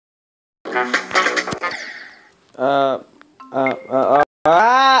Okay,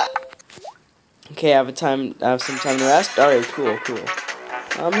 I have some time to rest. Alright, cool.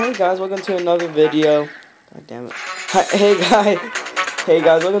 Hey guys, welcome to another video. God damn it. Hey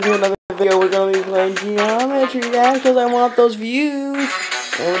guys, welcome to another video. We're gonna be playing Geometry Dash because I want those views.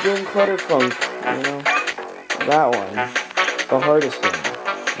 And we're doing Clutterfunk, you know. That one. The hardest one,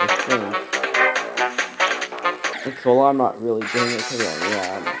 I think. Okay, well, I'm not really doing it because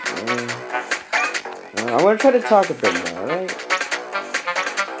I'm gonna try to talk a bit more, alright?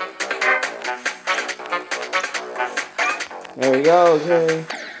 There we go, okay.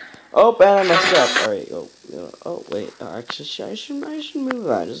 Oh, and I messed up. Alright, oh, wait. Actually, I should move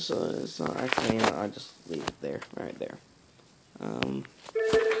that. It's not actually, I'll just leave it there. Right there.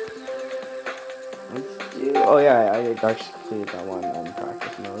 Let's do, oh yeah, I actually completed that one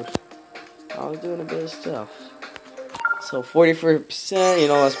practice mode. I was doing a bit of stuff. So 44%, you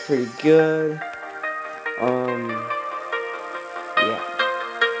know, that's pretty good. Yeah.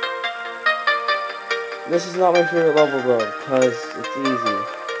 This is not my favorite level though, because it's easy.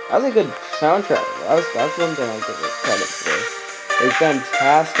 That was a good soundtrack. That's one thing I'll give it credit for. A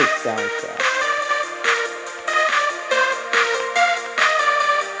fantastic soundtrack.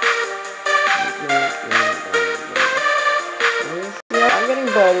 Yeah, I'm getting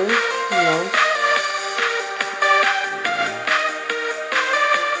better, you know.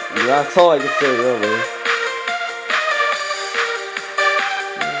 That's all I can say, really.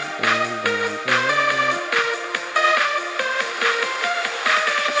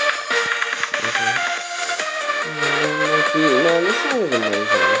 Man, this song is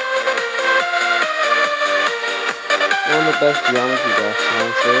amazing. One of the best Geometry Dash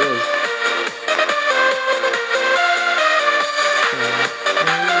songs there is.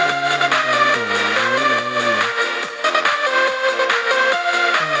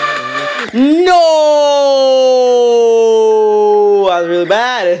 No! That was really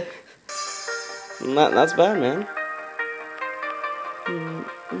bad. That's bad, man.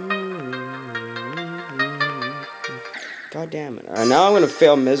 God damn it. Alright, now I'm gonna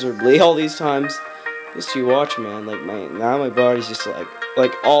fail miserably all these times. Just you watch, man. Like, now my body's just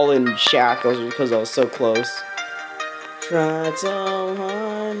like all in shackles because I was so close. Tried so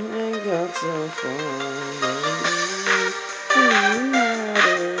hard and got so far.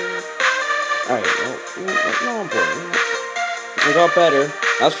 Alright, well, no, I'm bored. I got better,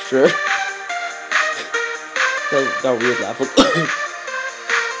 that's for sure. That weird laugh.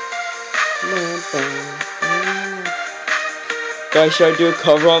 Guys, should I do a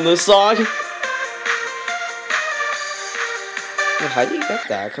cover on this song? Well, how do you get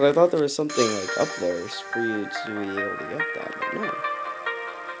that? Because I thought there was something like up there for you to be able to get that, but no.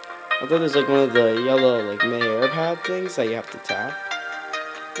 I thought there's like one of the yellow like mini AirPod things that you have to tap.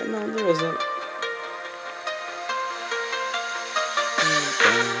 But no, there isn't.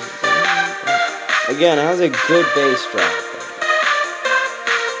 Again, it has a good bass drop.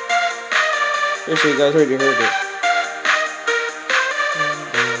 Pretty sure you guys already heard it.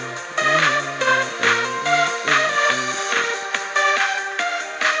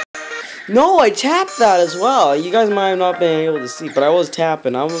 No, I tapped that as well. You guys might have not been able to see, but I was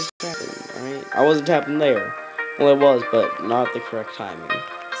tapping. Alright? I wasn't tapping there. Well, I was, but not the correct timing.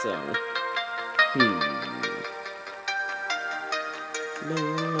 So,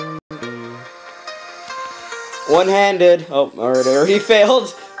 One-handed. Oh, already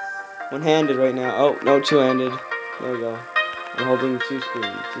failed. One-handed right now. Oh, no, two-handed. There we go. I'm holding two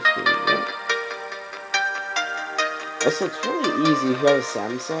screens. Yeah. Also, it's really easy if you have a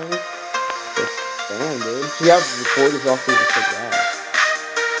Samsung. Dude. You have recorders off there just like that.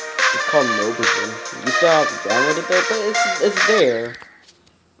 It's called Novision. You still have to download it though, but it's there.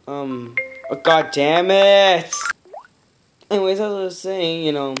 Oh, god damn it! Anyways, as I was saying,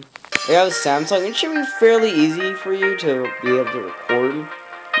 you know, if you have a Samsung, it should be fairly easy for you to be able to record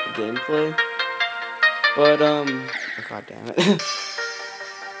the gameplay. But, oh, god damn it.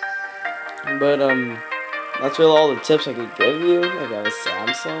 But, that's really all the tips I could give you. Like, I have a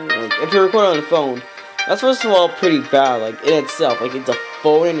Samsung. Like, if you're recording on a phone, that's first of all pretty bad. Like, in itself, like, it's a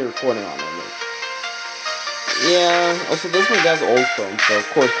phone and you're recording on it. Like, yeah. Also, this one has old phone, so of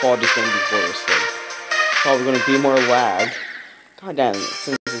course quality's gonna be worse. Like, probably gonna be more lag. God damn it,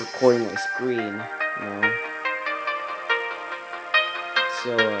 since it's recording my screen, you know.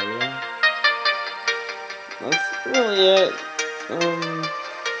 So, yeah. That's really it.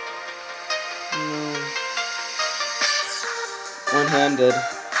 One-handed.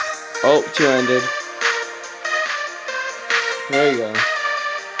 Oh, two-handed. There you go.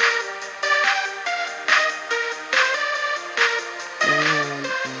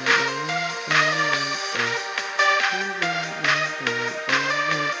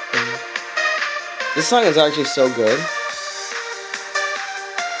 This song is actually so good.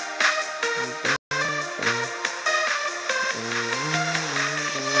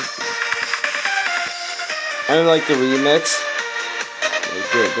 I like the remix.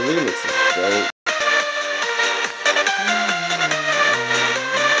 Dude, the remix is dope.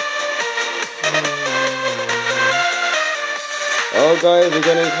 Oh guys, we're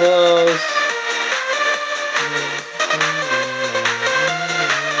getting close.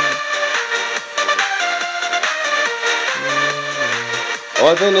 Oh,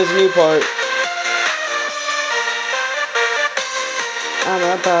 I think there's a new part. I'm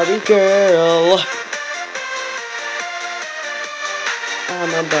a Barbie girl. I'm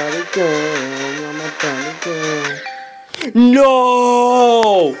a Barbie girl. I'm a Barbie girl.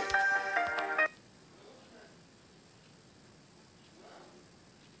 No!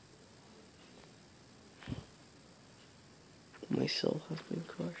 My soul has been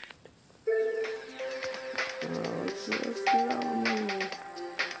crushed. Oh, it's so yummy.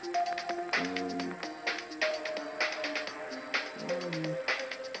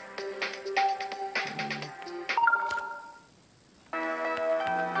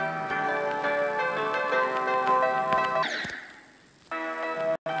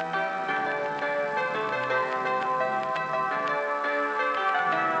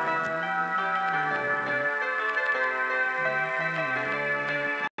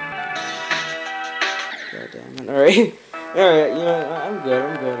 God damn it. Alright. Alright, you know, I'm good.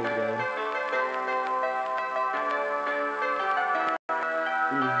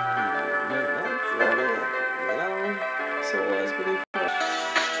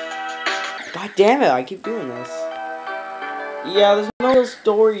 God damn it, I keep doing this. Yeah, there's no real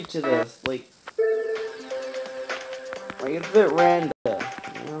story to this. Like it's a bit random,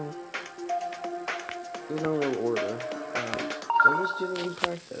 you know? There's no real order. I'm just doing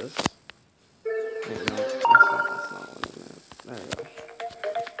practice. Wait, no, that's not what I meant. There we go.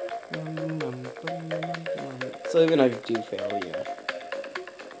 So even if I do fail, yeah.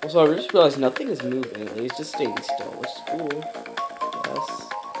 Also, I just realized nothing is moving. It's just staying still, which is cool. Yes.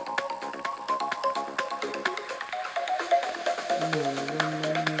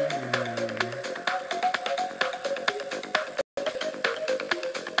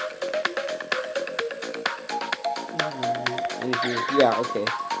 Yeah, okay.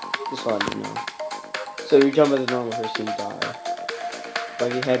 Just wanted to know. So you jump as a normal person, you die.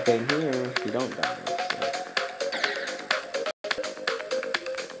 But if you headbang here, you don't die.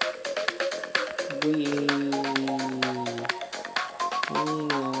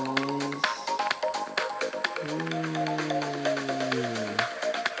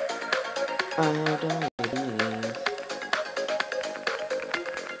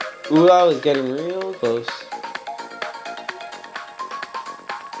 Ooh, I was getting real close.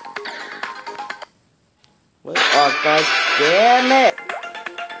 What? Oh, god damn it!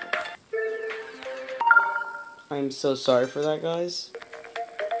 I'm so sorry for that, guys.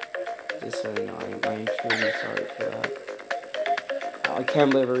 Just so you know, I'm truly sorry for that. I can't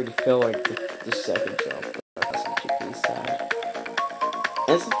believe I already failed like the second jump. That's actually pretty sad.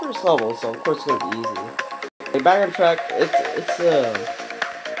 And it's the first level, so of course it's gonna be easy. Like, back on track, it's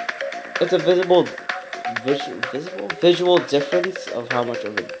a visual difference of how much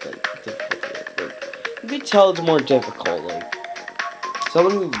of a difficult it is. Like, you can tell it's more difficult. Like,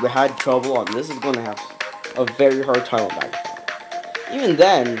 someone who had trouble on this is going to have a very hard time on back. Even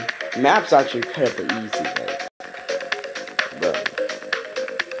then, maps actually cut up the easy. Like,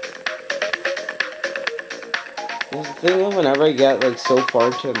 but the thing is, whenever I get like so far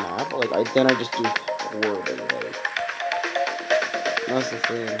into a map, like then I just do horribly. Like, that's the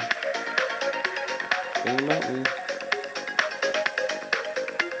thing. About me.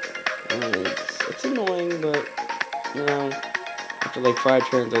 It's annoying, but you know, after like 5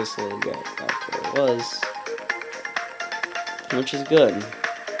 turns, I slowly get back to where it was, which is good.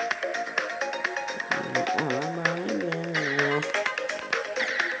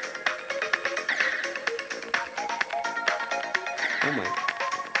 Oh my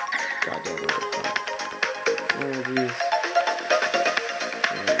god, oh jeez.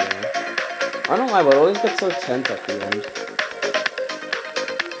 I don't know why, but I always get so tense at the end.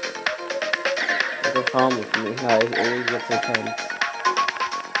 That's a problem with me. I always get so tense.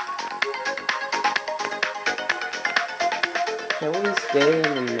 Can we stay in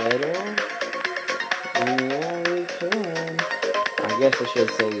the middle? Yeah, we can. I guess I should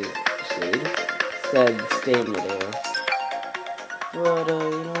say said stay in the middle. But,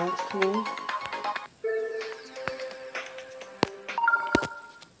 you know, it's cool.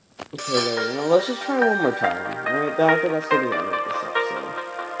 Okay, there, you know, let's just try one more time. Alright, I think that's gonna be the end of this episode.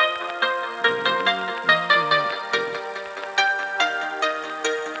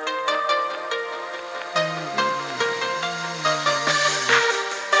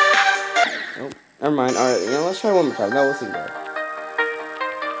 Never mind. Alright, let's try one more time. That wasn't good.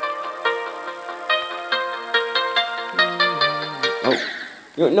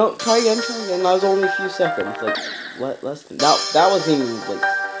 Oh. No, try again. That was only a few seconds. Like, less than... That wasn't even, like,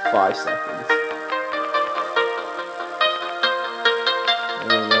 5 seconds.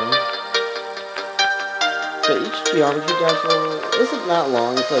 There we go. So each geometry dash level isn't that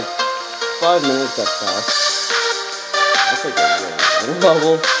long. It's like 5 minutes at best. That's like a really long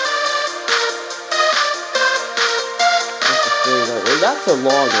level. That's a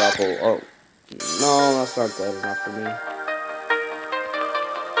long level. Oh. No, that's not good enough for me.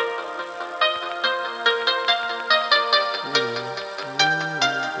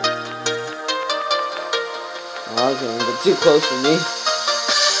 Oh, I was getting a bit too close for me.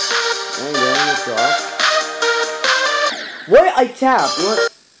 There you go, I'm gonna drop. What? I tapped. You know what?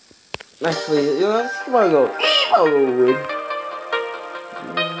 Actually, let's come on, go. Oh.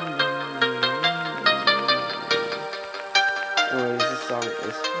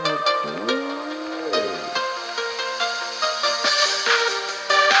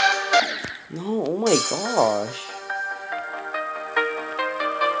 No, oh my gosh.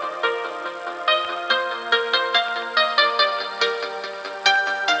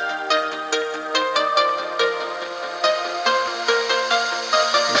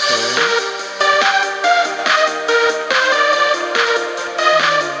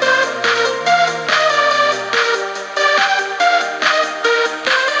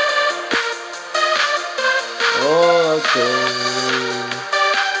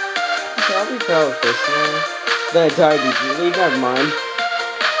 I'll be proud of this one. The entire DG. Never mind.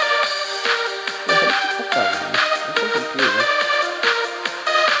 I'm so confused.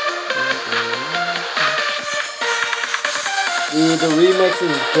 Dude, the remix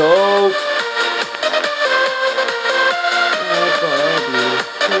is dope.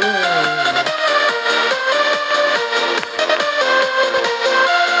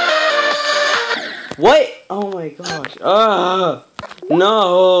 What? Oh my gosh.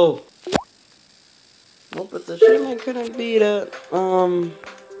 No. Well, but the shame I couldn't beat it.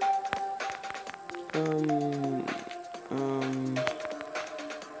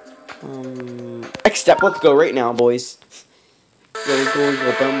 Next step, let's go right now, boys.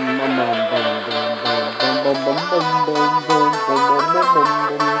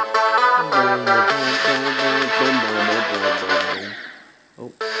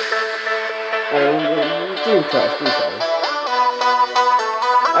 Three tries.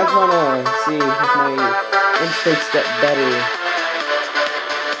 I just wanna see if my instincts get better.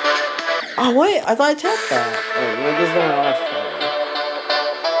 Oh wait, I thought I tapped that. Oh, this is my last try.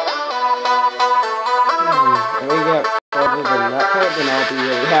 If we get farther than that part, then I'll be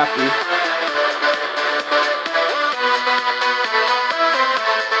really happy.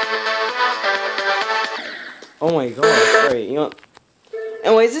 Oh my god, sorry,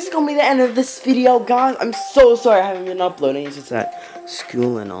 Anyways, this is gonna be the end of this video, guys. I'm so sorry I haven't been uploading. It's just that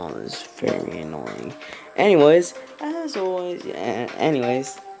school and all is very annoying. Anyways, as always,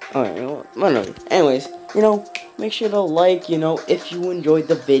 make sure to like, if you enjoyed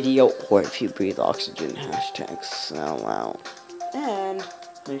the video, or if you breathe oxygen, #SoundCloud. And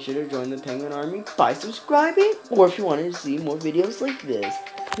make sure to join the Penguin Army by subscribing, or if you wanted to see more videos like this.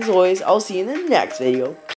 As always, I'll see you in the next video.